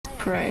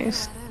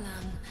Christ.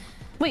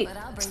 Wait,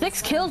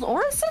 6 kills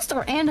or assist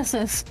or and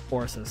assist?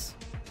 Or assist.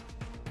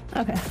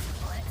 Okay.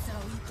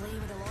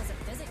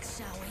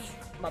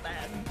 My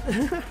bad.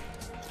 There's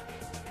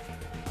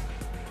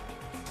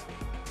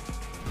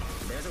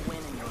a win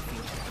in your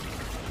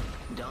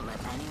future. Don't let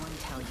anyone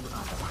tell you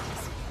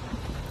otherwise.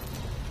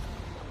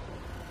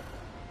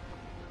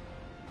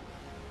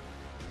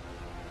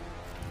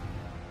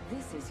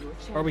 This is your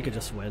chance. Or we could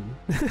just win.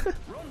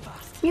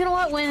 You know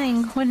what?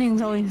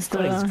 Winning's always the.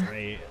 Winning's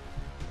great.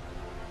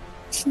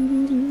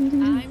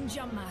 I'm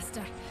Jump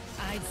Master.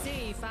 I'd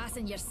say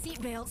fasten your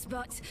seatbelts,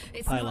 but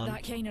it's Pylon. not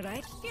that kind of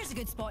ride. Here's a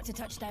good spot to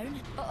touch down.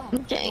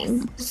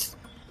 James.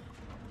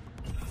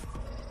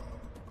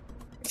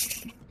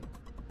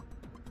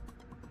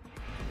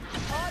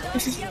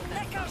 Order your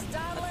knickers,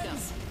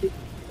 darlings!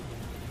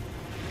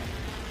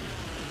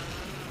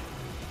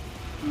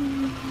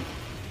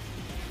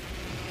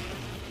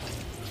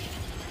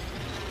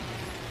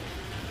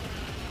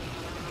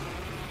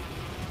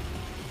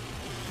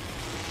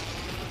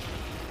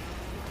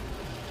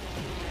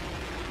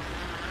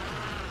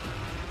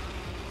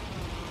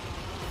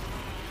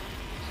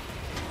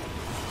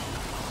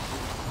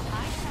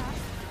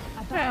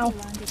 Ow.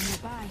 Landed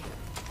nearby.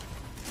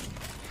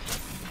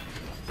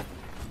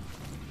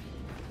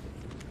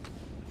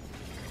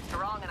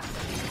 Strong enough.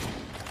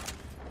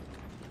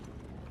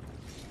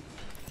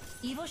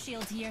 Evo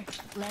shield here,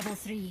 level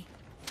 3.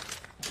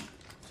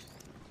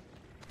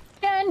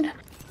 Jen!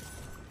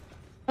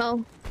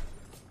 Oh.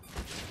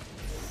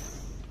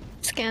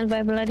 Scanned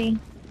by Bloody.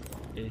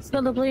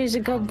 Tell the Blaze to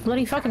go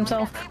bloody fuck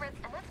himself.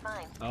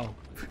 Oh.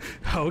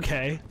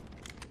 Okay.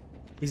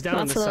 He's down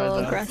on That's this a side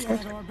little though. aggressive.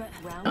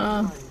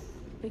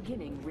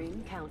 Beginning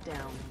ring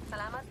countdown.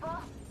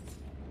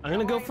 I'm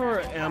gonna go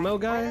for ammo,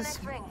 guys.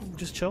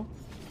 Just chill.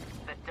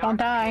 Don't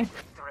die.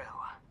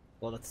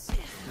 Well, that's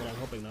what I'm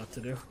hoping not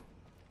to do.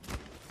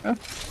 Oh.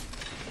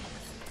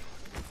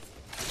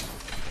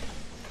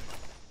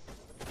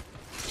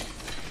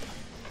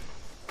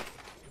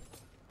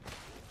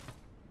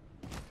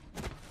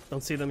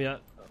 Don't see them yet.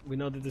 We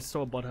know that there's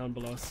still a bloodhound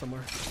below us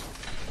somewhere.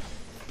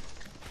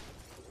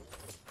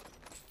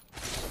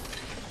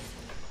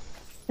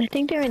 I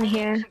think they're in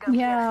here.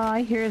 Yeah,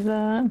 I hear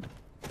that.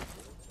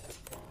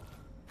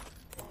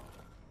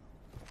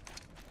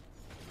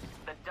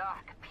 The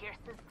dark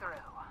pierces through.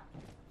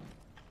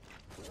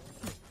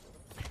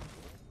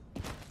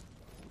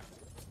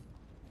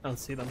 I don't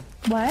see them.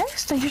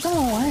 West? I hear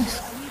someone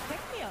west.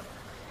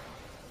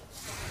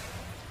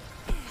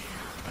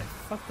 I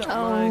fucked up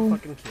Oh. my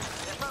fucking key.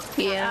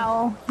 Yeah.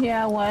 Ow.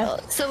 Yeah, Oh,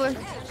 west. Silver.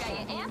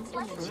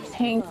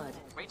 Hank.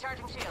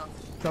 Recharging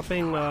shields.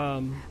 Dropping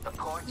The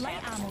core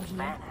champ ammo here.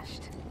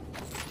 vanished.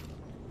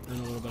 and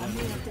a little bit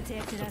of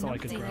it. That's all I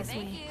could grab.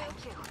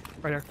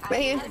 Right here.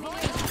 Right here.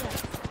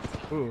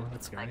 Ooh,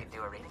 that's scary. Could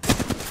do a reading.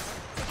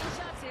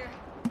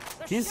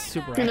 He's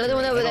super There's another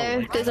one accurate. over I don't there.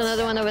 like There's this.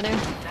 another one over there.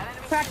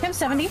 Cracked him,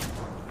 70.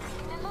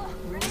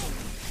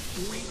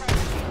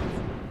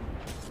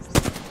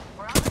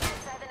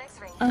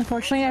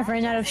 Unfortunately, I've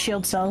ran out of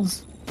shield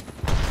cells.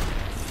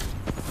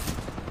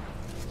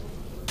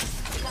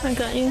 I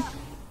got you.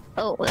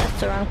 Oh, that's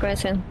the wrong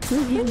person.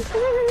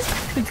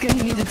 It's good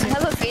he needs it I too.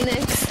 have a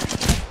phoenix.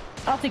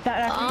 I'll take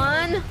that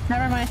after. On.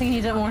 Never mind, I think he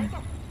needs it more.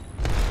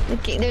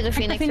 Okay, there's a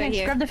phoenix right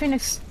here. Grab the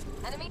phoenix.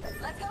 Enemy,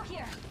 let's go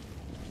here.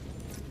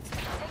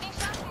 Taking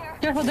shots here.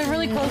 Careful, they're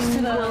really close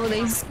to the. Oh,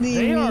 they see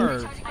They me. are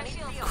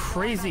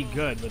crazy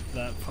good with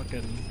that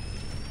fucking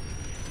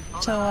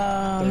So,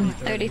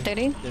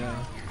 30-30. Yeah.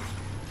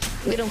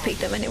 We don't pick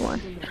them anymore.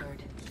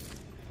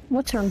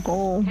 what's her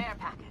goal? Care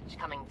package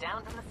coming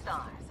down from the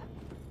stars.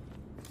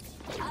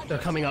 They're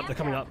coming up, they're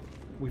coming up.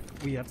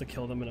 We have to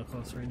kill them in a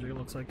close range, it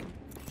looks like.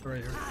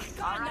 Right here.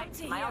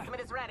 Alright, my ultimate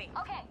is ready.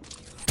 Okay.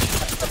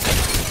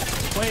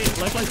 Wait,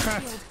 lifeline's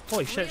cracked.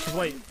 Holy shit, she's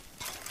white.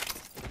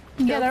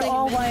 Yeah, they're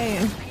all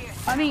white.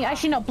 I mean,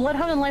 actually, no,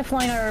 Bloodhound and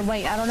Lifeline are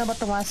white. I don't know about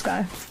the last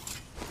guy.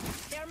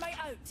 Thermite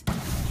out.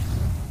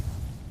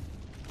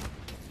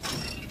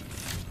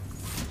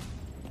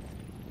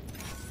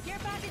 Care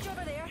package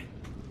over there.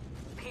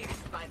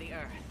 Pierced by the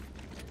earth.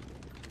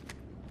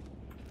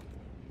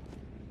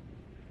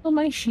 Oh,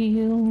 my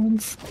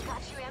shields.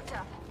 Got you amped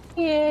up.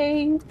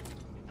 Yay.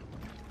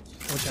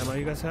 What ammo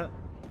you guys have?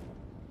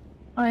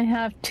 I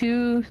have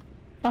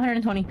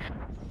 120. Can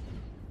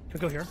we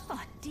go here?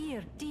 Oh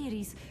dear,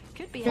 dearies.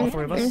 Could be All a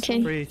three of us?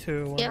 Okay. 3,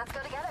 2, 1. Yep. Let's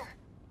go together.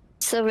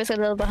 Silver's a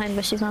little behind,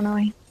 but she's on her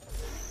way.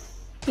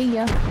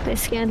 Yeah. They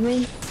scanned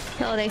me.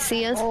 Oh, they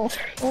see us.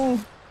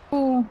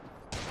 Oh.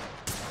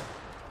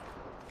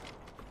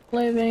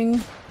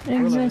 Living.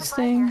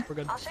 Existing. We're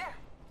good. I'll share.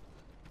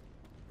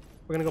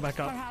 We're gonna go back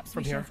up Perhaps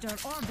from we here.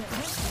 shift our orbit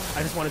this way.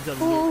 I just wanted to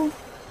Oh,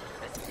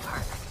 This is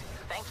perfect.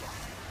 Thank you.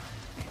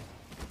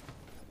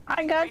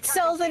 I got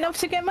cells enough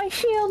to get my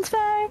shields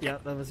back. Yeah,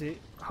 that was the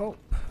hope.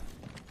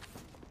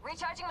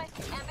 Recharging my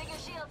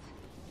ambiguous shields.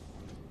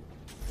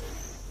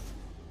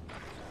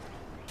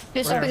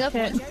 Just Where? jumping up.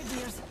 Shit. Out,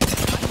 dears.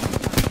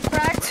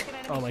 Cracked.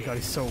 Oh my god,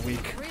 he's so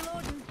weak.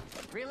 Reloading.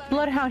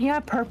 Bloodhound, yeah,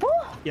 purple?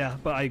 Yeah,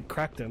 but I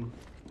cracked him.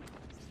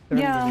 They're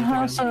Yeah, underneath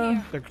again.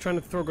 also. They're trying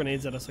to throw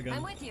grenades at us again.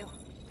 I'm with you.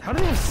 How do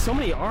they have so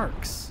many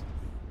arcs?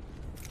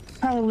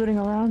 Probably looting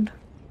around.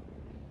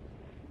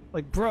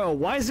 Like, bro,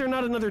 why is there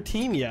not another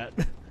team yet?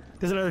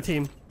 There's another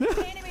team.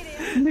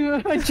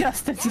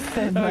 Justice is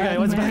thin. Okay,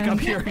 let's back up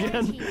here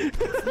again.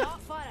 It's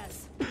not for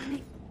us.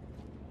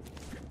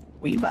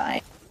 We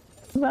buy.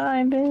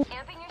 Bye, babe.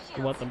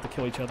 We want them to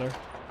kill each other.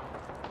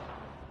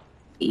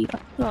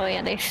 Oh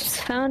yeah, they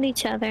found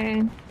each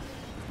other.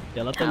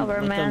 Yeah, let How them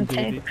do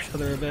romantic. each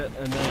other a bit,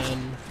 and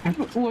then...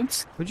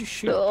 Whoops. Who'd you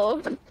shoot? Oh.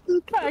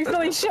 I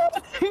accidentally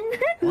shot.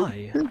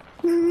 Why?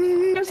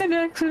 It was an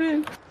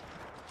accident.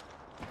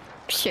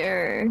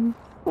 Sure.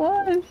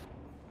 What?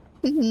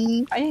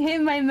 I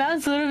hit my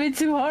mouse a little bit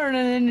too hard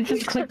and then it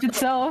just clicked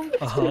itself.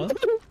 Uh-huh.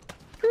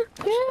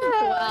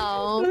 Yeah.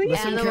 Wow.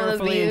 Listen Animal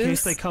carefully abuse. in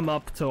case they come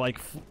up to, like,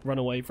 run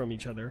away from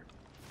each other.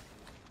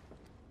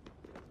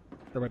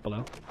 They're right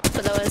below.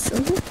 But that was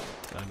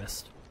I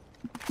missed.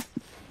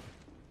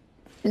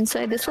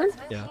 inside this one.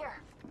 Yeah.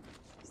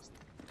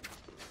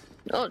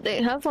 Oh,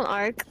 they have an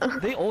arc.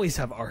 They always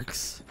have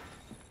arcs.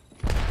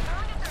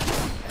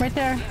 Right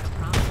there.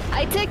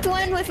 I took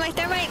one with my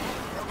thermite.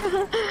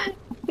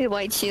 The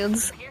white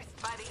shields.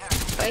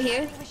 Right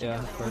here.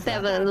 Yeah. Right They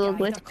have there. a little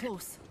They're glitch.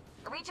 close.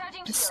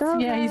 Recharging So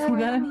Yeah, he's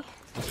done.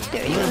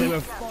 there you Where go. they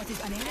move? Spotted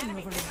an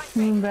enemy over there.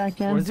 Moving back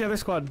in. Where's the other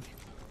squad?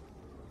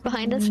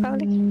 Behind us,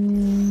 probably.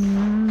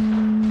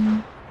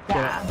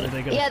 Yeah. Where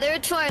they go? Yeah, they're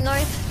to our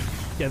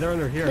north. Yeah, they're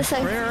under here. This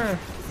side. Where?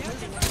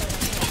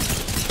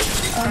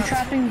 I'm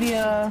trapping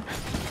the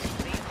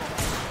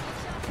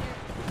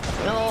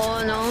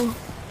Oh no.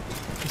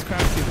 He's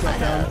cracked. He's brought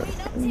down.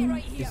 See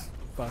right here.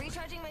 Fuck.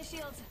 Recharging my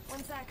shields.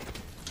 1 sec.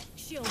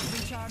 Shield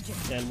recharging.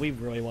 And we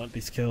really want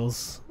these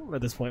kills.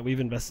 At this point, we've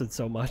invested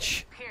so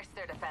much. Pierce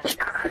their defense.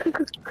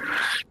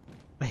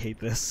 I hate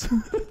this.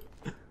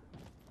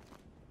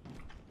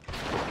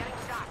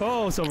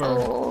 Oh, Silver.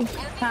 Oh.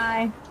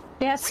 Hi.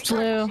 Yes,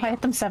 blue. I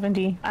hit them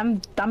 70.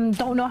 Don't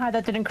know how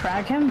that didn't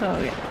crack him,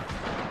 but yeah.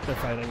 They're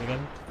fighting again,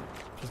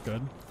 which is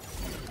good.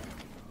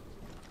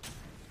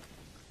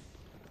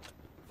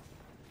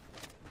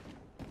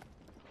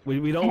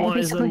 We don't Yeah, want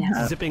basically them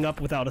have- zipping up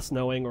without us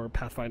knowing or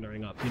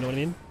pathfindering up. You know what I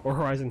mean? Or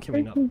Horizon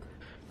queuing up.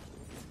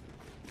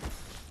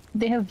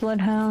 They have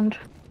Bloodhound.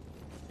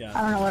 I Yeah.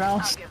 don't know what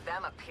else. Give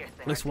them a piercing.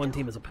 At least one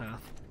team is a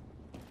path.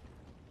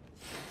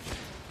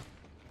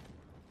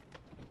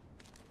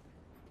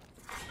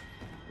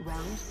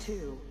 Round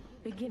 2.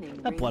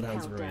 Beginning. That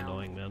Bloodhound's very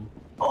annoying, man.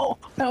 Oh,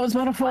 that was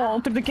about to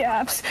fall through the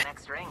gaps.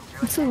 Next ring.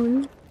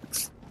 So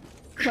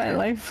My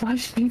life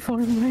flashed before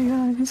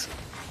my eyes.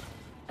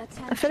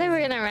 I feel like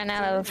we're gonna run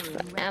out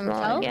of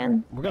ammo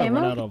again. We're gonna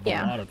Ammo? run out of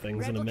Yeah. a lot of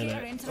things in a minute.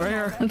 Replicator Right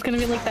here. It's gonna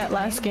be like that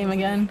last game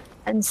again.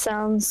 And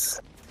sounds.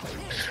 Got you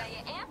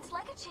amped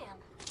like a champ.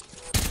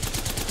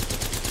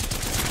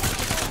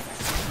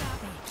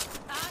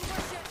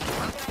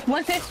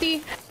 150,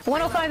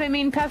 105. I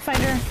mean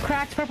Pathfinder,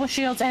 cracked purple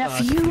shields, and a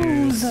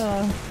fuse. fuse.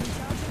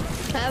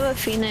 I have a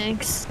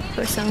phoenix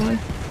for someone.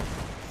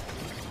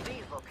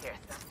 These will pierce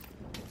them.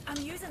 I'm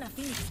using a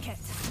Phoenix kit.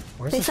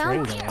 Where's They this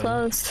ring sound going?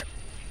 close.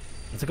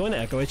 Is it going to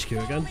Echo HQ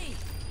again?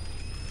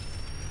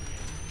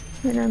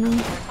 I don't know.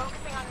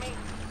 Focusing on me.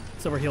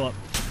 Silver, heal up.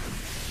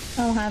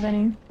 I don't have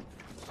any.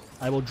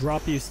 I will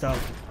drop you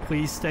stuff.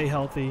 Please stay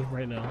healthy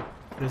right now.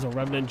 There's a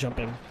remnant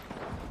jumping.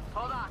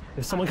 Hold on.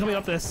 There's someone coming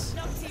up this.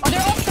 Oh, they're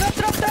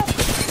up.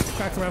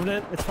 Crack the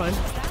revenant. It's fine.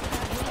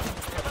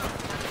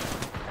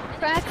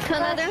 Crack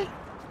another.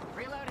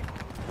 Reloading.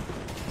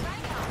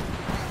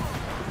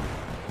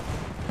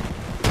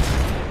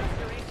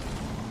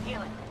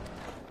 Healing.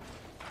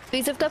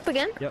 We zipped up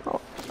again? Yep.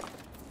 Oh.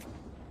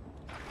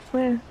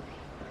 Where?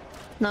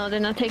 No, they're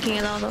not taking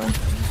it all the way.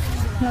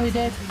 No, they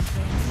did.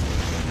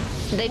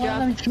 They One of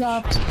them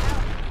dropped. dropped.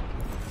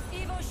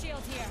 Evo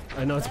shield here.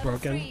 I know it's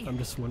broken. I'm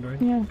just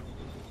wondering. Yeah.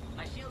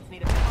 My shields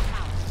need a bit more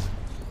power.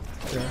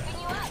 Yeah.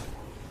 Picking you up.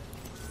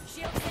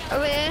 Shield down.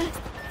 Over here.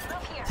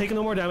 Look here. Take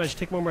no more damage.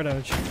 Take no more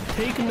damage.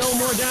 Take no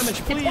more damage,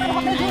 please. What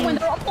am I doing?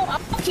 They're all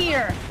up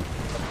here.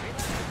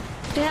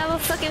 They have a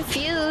fucking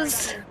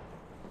fuse.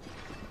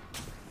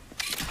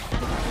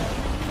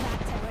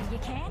 You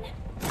can?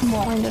 I'm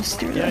walling this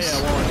through Yeah, this.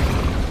 yeah.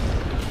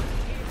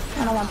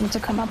 Well, I don't want them to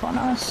come up on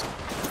us.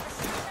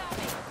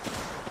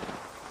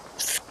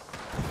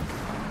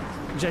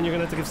 Jen, you're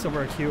gonna have to give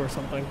Silver a Q or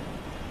something.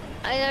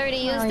 I already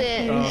used Alright,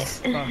 it. Oh,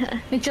 fuck.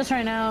 It's just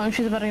right now, and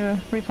she's about to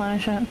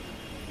replenish it.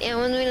 Yeah,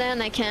 when we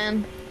land, I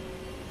can.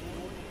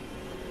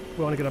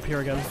 We want to get up here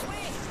again.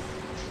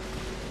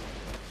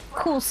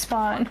 Cool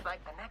spot.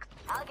 Like the next.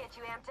 I'll get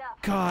you amped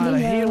up. God, I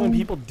hate it when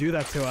people do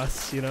that to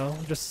us, you know?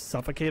 Just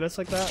suffocate us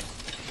like that.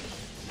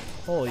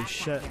 Holy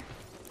shit.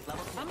 I'm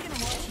gonna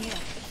watch here.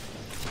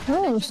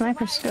 Oh,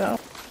 sniper scope.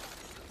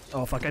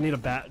 Oh fuck, I need a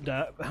bat.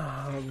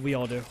 We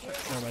all do.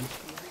 Never mind.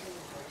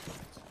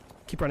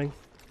 Keep running.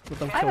 Let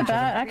them I have kill a each other.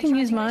 bat. I can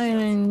use mine,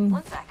 and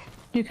 1 sec.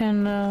 you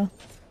can,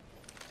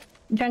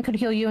 Jen could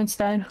heal you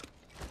instead.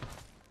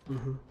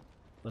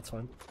 That's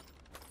fine.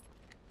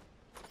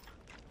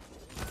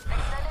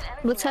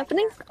 What's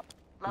happening?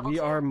 We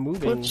are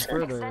moving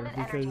further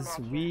because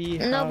we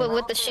No, have... but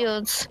with the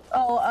shields.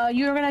 Oh,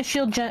 you're gonna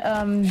shield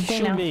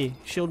Day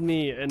Shield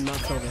me and not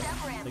Silver.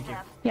 Thank you.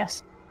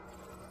 Yes.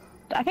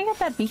 I can get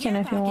that beacon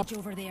if you want.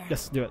 Over there.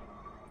 Yes, do it.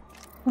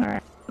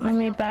 Alright, let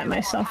me bat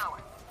myself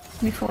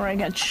before I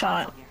get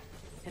shot.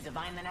 To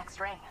divine the next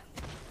ring.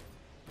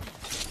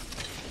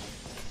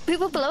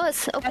 People below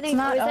us opening.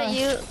 not Or is that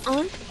us. you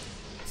on?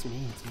 It's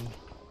me, it's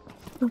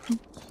me.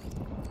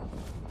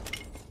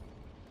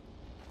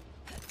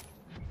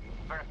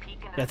 For a peek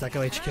into Yeah, it's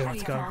Echo HQ,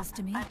 let's go. Calls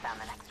to me. I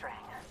found the next ring.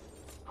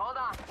 Hold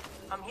on.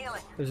 I'm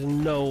healing. There's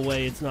no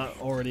way it's not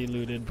already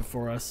looted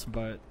before us,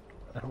 but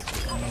I don't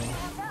know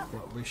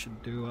what we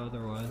should do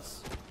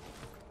otherwise.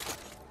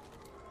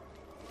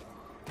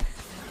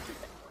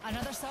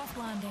 Another soft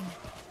landing.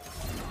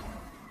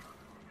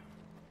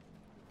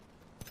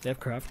 They have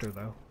crafter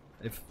though.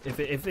 If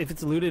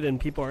it's looted and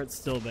people aren't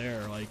still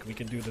there, like we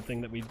can do the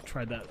thing that we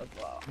tried that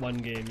one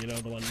game, you know,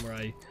 the one where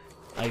I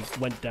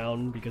went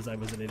down because I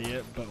was an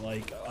idiot, but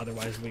like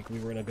otherwise we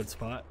were in a good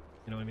spot.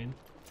 You know what I mean?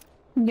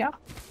 Yeah.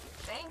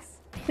 Thanks.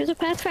 There's a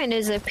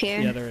Pathfinder's up here.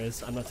 Yeah, there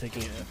is. I'm not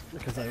taking it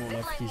because I don't know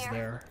if he's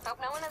there. Hope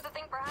no one has a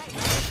thing for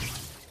hiding.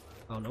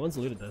 Oh, no one's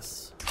looted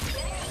this.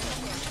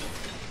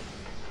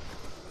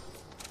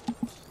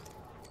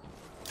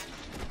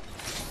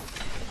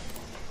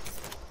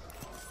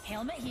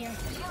 Helmet here.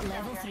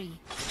 Level 3.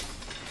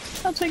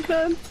 I'll take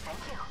that. Thank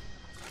you.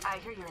 I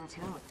hear you're in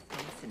tune with the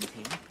face in the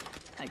team.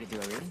 I could do a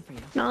reading for you.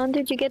 No,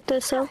 did you get the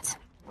cells?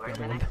 Where's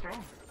the next ring?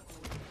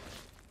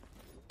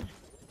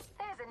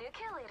 There's a new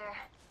kill leader.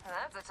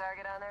 That's a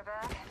target on their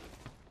back.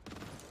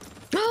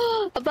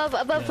 above,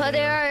 Yeah,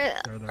 there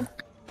are. They're there.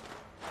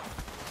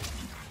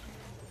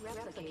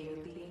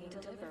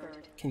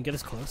 Can you get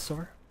us close,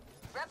 Silver?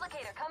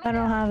 Replicator coming I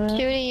don't down. have She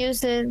it. already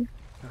used it.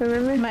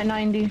 Remember? I'm at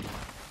 90. Getting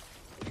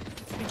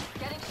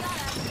shot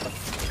at.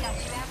 Got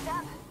you backed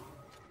up.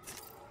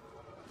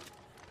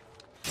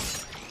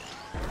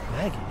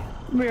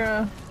 Maggie?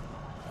 Yeah.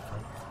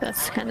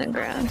 That's kind of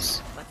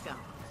gross. Let's go.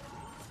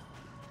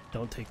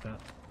 Don't take that.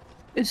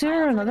 Is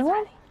there another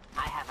one?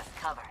 I have us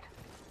covered.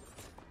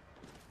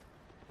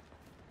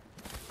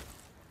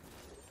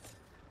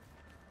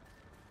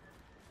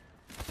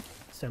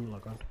 Stand on the low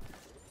ground.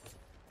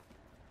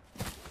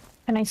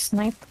 Can I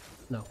snipe?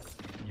 No.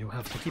 You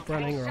have to keep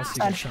running or else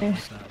you get shot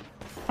like that.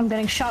 I'm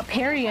getting shot,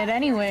 period,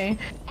 anyway.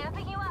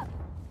 Amping you up.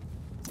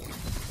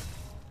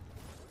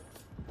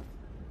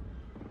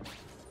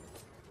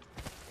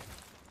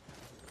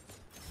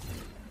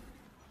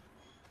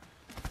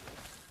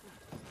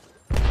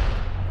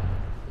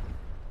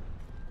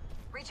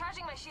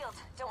 Recharging my shield.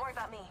 Don't worry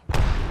about me.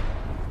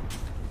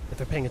 If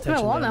they're paying I'm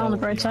attention, a wall they'll now know on the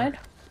where we bright are. side.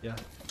 Yeah.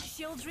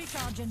 Shields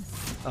recharging.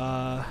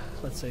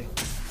 Let's see.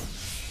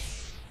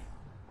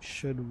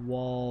 Should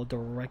wall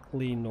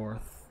directly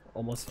north.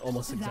 Almost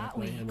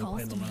exactly, way and then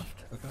play on the calls to me.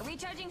 left. Okay.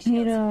 Recharging shields.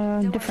 Need a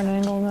Don't different worry.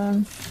 angle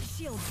then.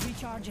 Shields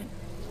recharging.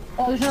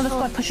 Oh, there's another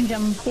squad pushing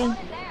gem.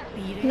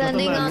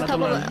 Landing land, on let top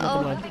them of land, it. let them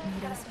Oh, land.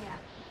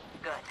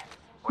 Good.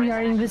 We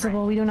are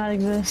invisible. We do not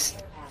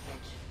exist.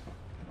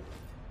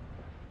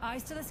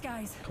 Eyes to the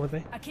skies. Come with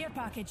me. A care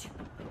package.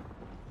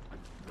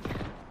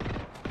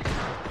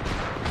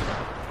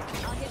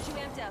 I'll get you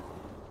amped up.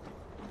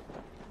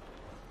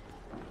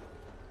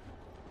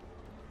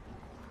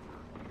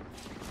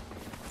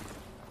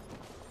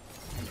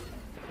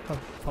 Come,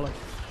 follow.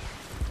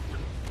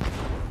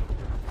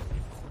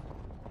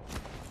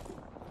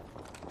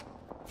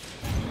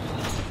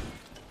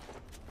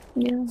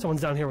 yeah.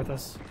 Someone's down here with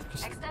us.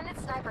 Just, Extended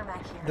sniper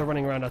mag here. they're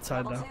running around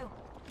outside Level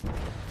though. 2.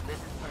 This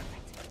is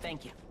perfect.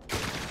 Thank you.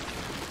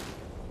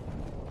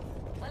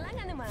 Wala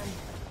na naman.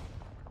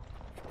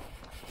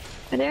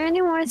 Are there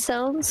any more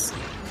cells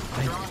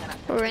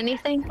or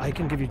anything? I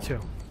can give you 2.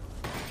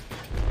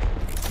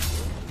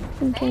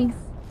 Okay. Thanks.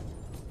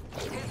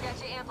 Who's got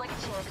you amped like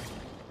a champ?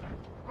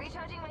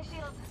 Recharging my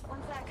shield. One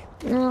sec.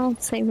 I'll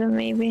save them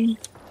maybe.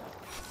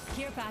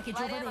 Care package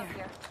Light over ammo there.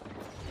 here.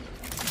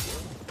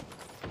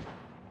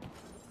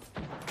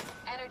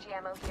 Energy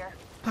ammo here.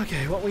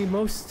 Okay, what we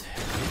most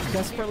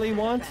desperately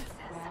want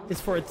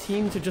is for a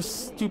team to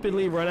just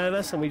stupidly run at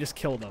us and we just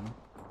kill them.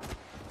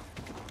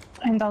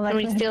 And I'll let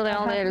And we steal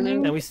all their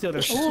loot. And we steal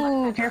their shit.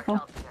 Ooh, careful.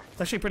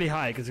 It's actually pretty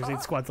high because there's 8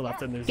 squads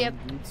left and there's Yep.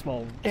 a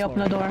small. They open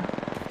the door.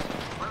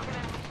 Broken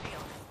enemy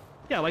shield.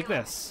 Yeah, like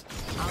this.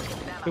 I'll get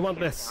that We up want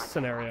here. this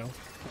scenario.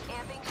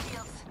 Amping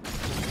shields.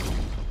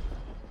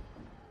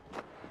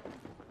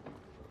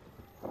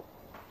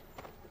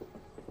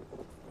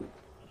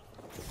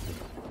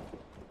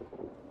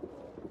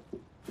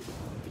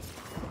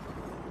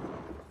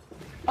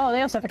 Oh,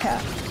 they also have a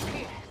cat.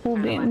 Cool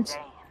beans.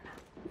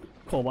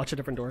 Cool, watch a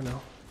different door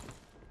now.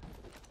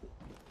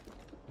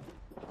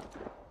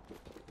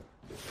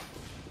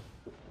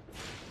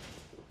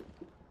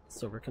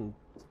 Silver can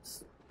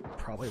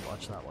probably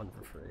watch that one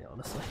for free,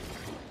 honestly.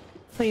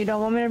 So you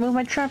don't want me to move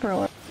my trap or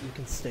what? You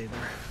can stay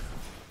there.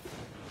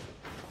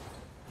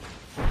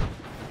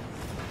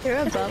 You're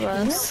above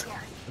us.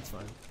 That's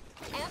fine.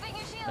 Amping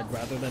your shield. I'd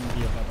rather them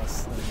be above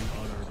us than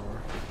on our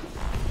door.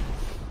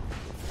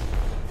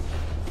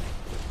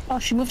 Oh,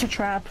 she moved her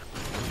trap.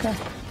 Okay.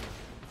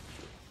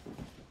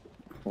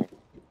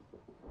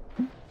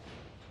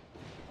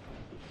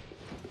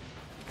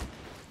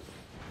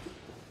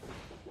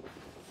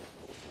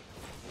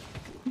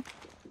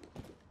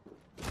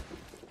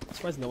 I'm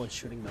surprised no one's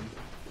shooting them.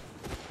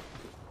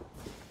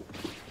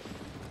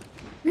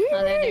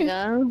 Oh, there you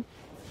go.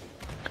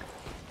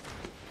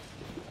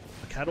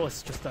 The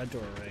catalyst just died to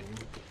a ring,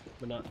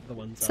 but not the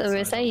ones So outside.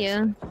 is that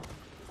you?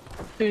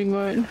 Doing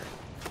what?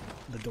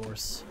 The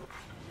doors.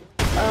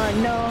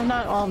 No,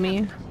 not all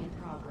me.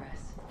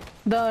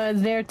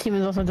 Their team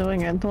is also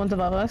doing it. The ones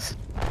above us.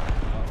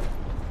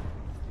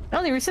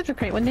 Oh, they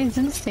reciprocate when they're in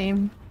this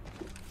team.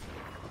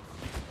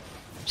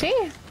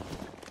 See?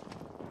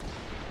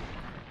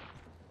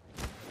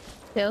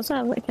 They also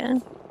have like a...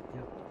 Yep.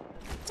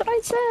 That's what I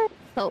said.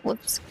 Oh,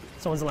 whoops.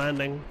 Someone's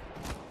landing.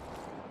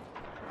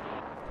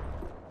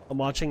 I'm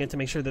watching it to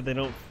make sure that they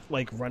don't,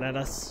 like, run at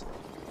us.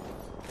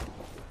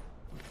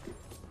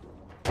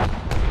 I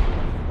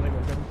think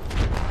we're good.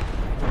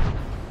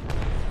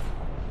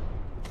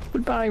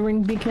 Goodbye,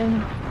 ring beacon.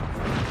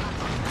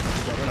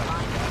 Yeah, we're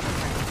not.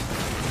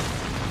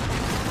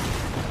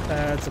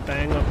 That's a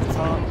bang up the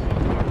top.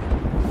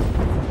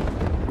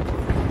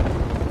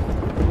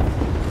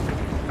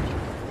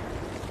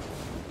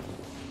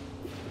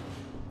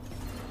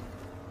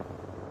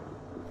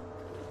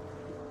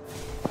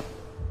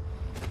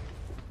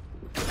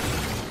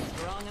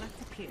 Strong enough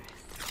to pierce.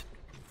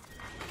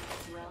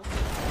 Well,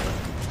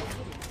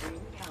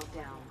 ring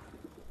countdown.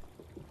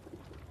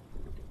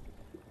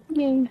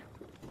 Yay.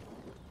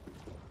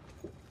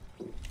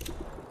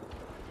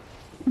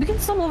 We can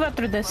still move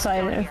after this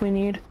side if we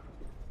need.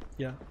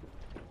 Yeah.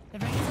 The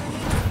rings are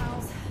near,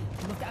 pals.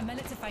 We've got a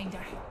minute to find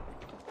her.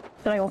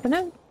 Did I open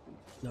it?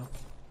 No.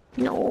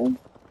 No.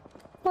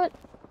 What?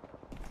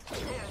 Who's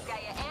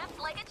got you amped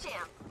like a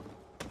champ?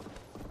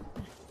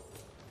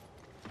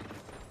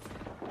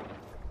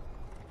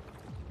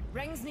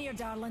 Rings near,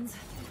 darlings.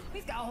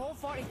 We've got a whole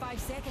 45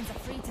 seconds of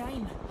free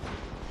time.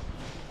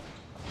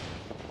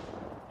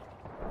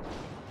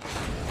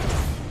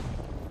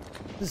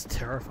 This is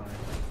terrifying.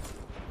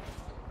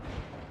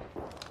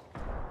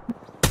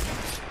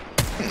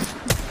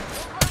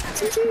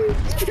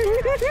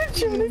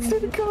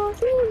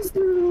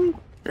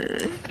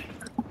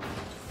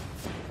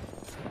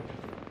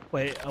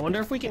 Wait, I wonder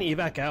if we can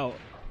evac out.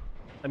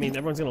 I mean,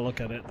 everyone's gonna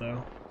look at it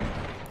though.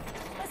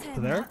 Let's head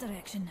in There? that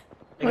direction.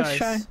 Hey Let's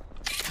guys.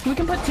 try. We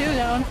can put two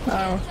down.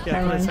 Oh, Yeah, never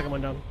put the mind. second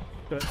one down.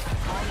 Do it.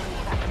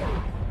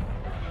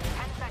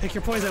 Pick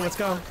your poison, let's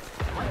go.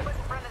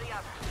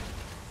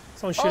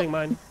 Someone's shooting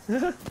mine.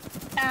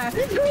 Ah,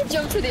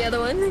 Jump to the other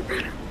one.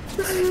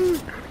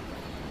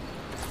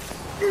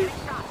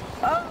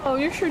 oh,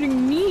 you're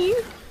shooting me.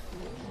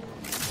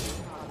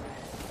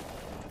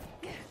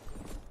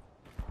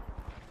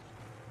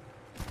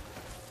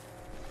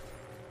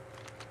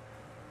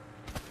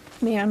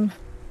 Man,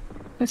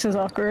 this is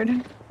awkward.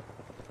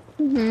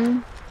 Mm-hmm.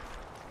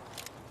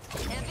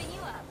 Amping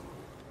you up.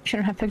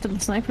 Shouldn't have picked up the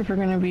sniper if we're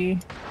gonna be.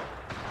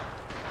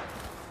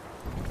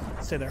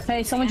 Stay there.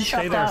 Hey, someone just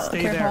Stay shot there, out.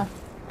 stay Careful. there.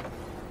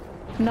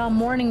 No, I'm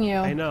warning you.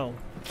 I know.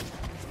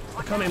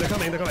 They're coming, they're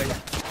coming, they're coming.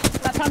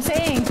 That's what I'm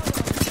saying.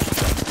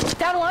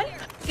 Down one.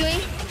 Doing?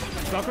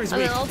 Valkyrie's I'm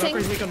weak. ulting.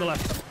 Valkyrie's weak on the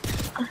left.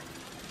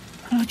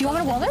 Do you want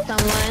me to wall this?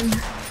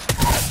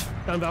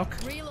 Someone. Down Valk.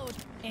 Reload.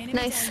 Enemy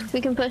Nice. down.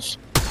 We can push.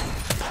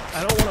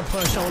 I don't want to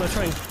push, I want to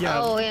try and...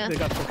 Yeah, Oh, yeah. they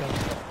got full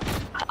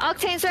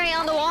Octane's already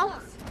on the wall.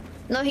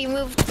 No, he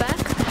moved back.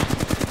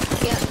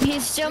 Yeah,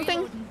 he's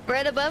jumping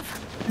right above.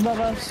 Above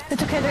us.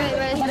 It's okay, they're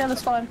Right. right on the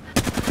spawn.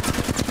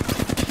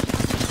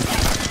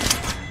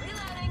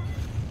 Reloading.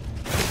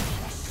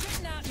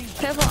 Shooting at me.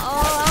 Careful.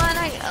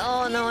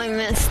 Oh no, I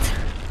missed.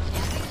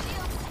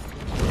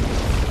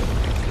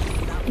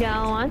 Yeah,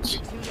 I'll watch.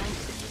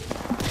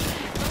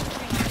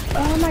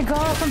 Oh my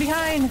god, from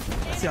behind.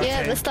 That's the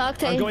Yeah, Octane. that's the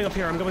Octane. I'm going up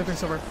here, I'm going for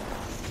Silver.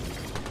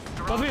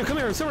 Both of you, come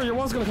here, Silver, your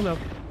wall's gonna come down.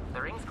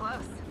 The ring's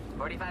close.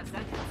 45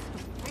 seconds.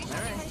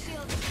 Recharging my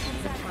shields.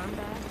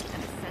 Combat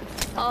and a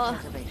sense of Oh,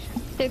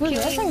 preservation. they're Who's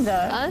queuing missing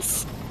that?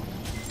 us.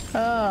 Oh.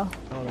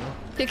 I don't know.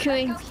 They're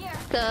queuing Go here.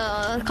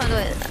 the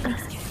conduit.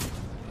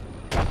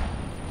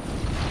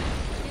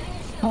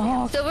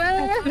 Oh. Silver.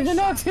 They're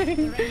not. The rings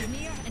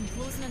near and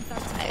closing in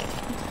 30.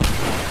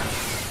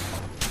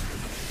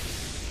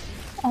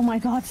 Oh my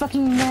god,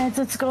 fucking meds,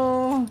 let's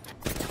go.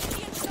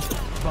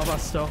 Above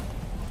us still.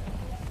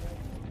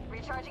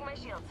 Recharging my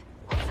shields.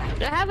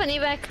 I have an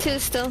evac too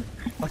still.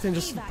 Octane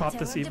just Evac popped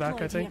the tower C-back,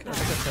 I deployed think. here, I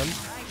think that's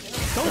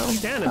him. Don't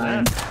stand in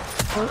fine. that.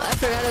 Oh, I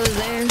forgot it was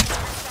there.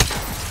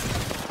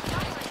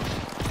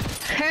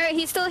 Her,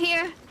 he's still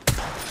here.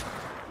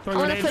 Throwing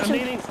I wanna grenades, push I'm him.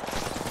 needing.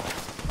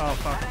 Oh,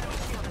 fuck.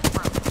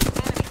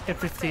 Hit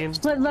 15.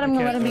 Let him I go, let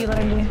can't him do be, it. let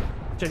him be.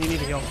 Jen, you need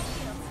to heal.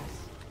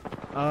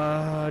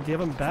 Do you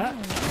have a bat?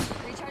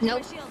 Recharging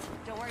Nope. my shields.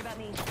 Don't worry about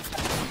me.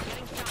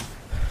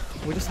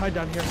 We just hide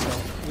down here,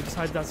 so. We just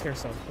hide down here,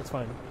 so. That's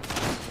fine.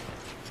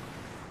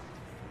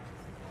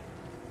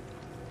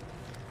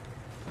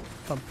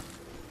 Come,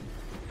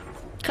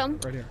 Come.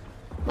 right here.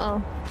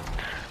 Oh.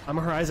 I'm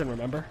a Horizon,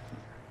 remember?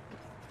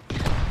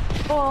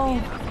 Oh.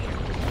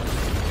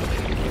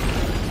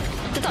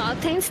 Is it the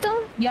Octane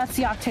still? Yeah, it's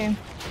the Octane.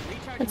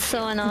 That's so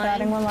Batting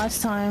annoying. one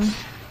last time.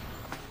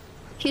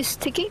 He's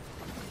sticky.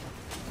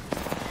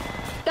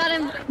 Got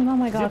him. Oh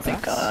my god, Is it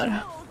thank bats?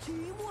 god.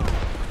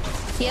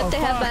 Yep, Oh, they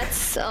have fuck.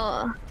 bats.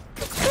 Oh.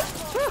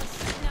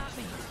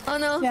 Oh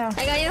no. Yeah.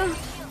 I got you.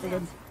 We're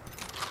good.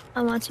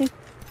 I'm watching.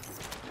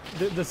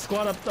 The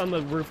squad up on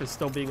the roof is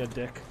still being a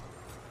dick.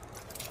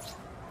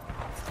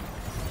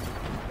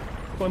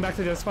 Going back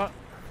to the other spot.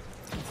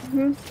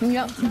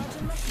 Yep.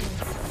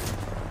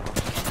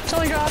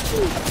 Someone dropped.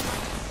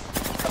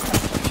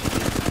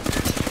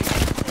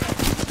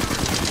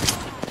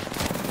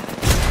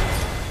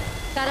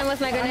 Got him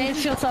with my I need grenade.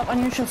 shields up. I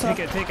need shields up.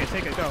 Take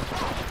it, go.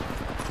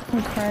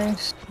 Oh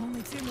Christ.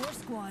 Only 2 more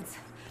squads.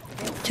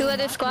 2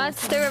 other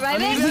squads. They're I'm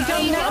reviving.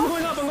 going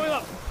up, I'm going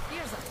up!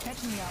 Here's a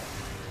pick me up.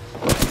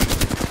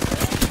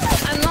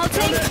 I'm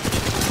melting.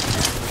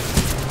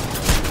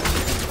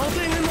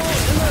 Ulting in the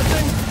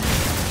thing!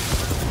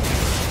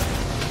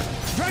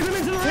 Drag them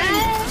into the ring!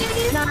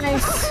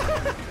 Nice.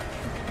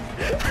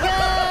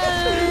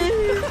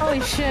 Good.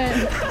 Holy shit.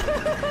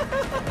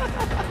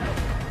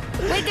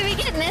 Wait, did we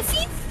get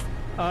Nessie?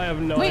 I have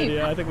no Wait.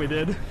 idea, I think we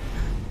did.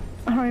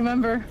 I don't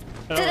remember.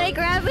 Did I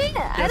grab it?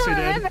 I Yes, don't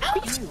we did. remember.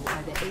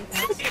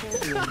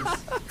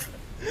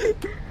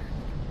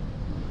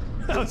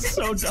 That was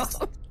so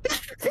dumb.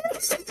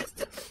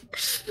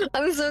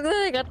 I'm so glad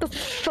I got the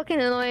fucking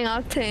annoying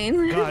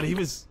Octane. God, he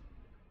was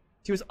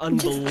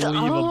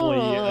unbelievably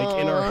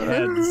like in our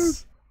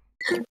heads.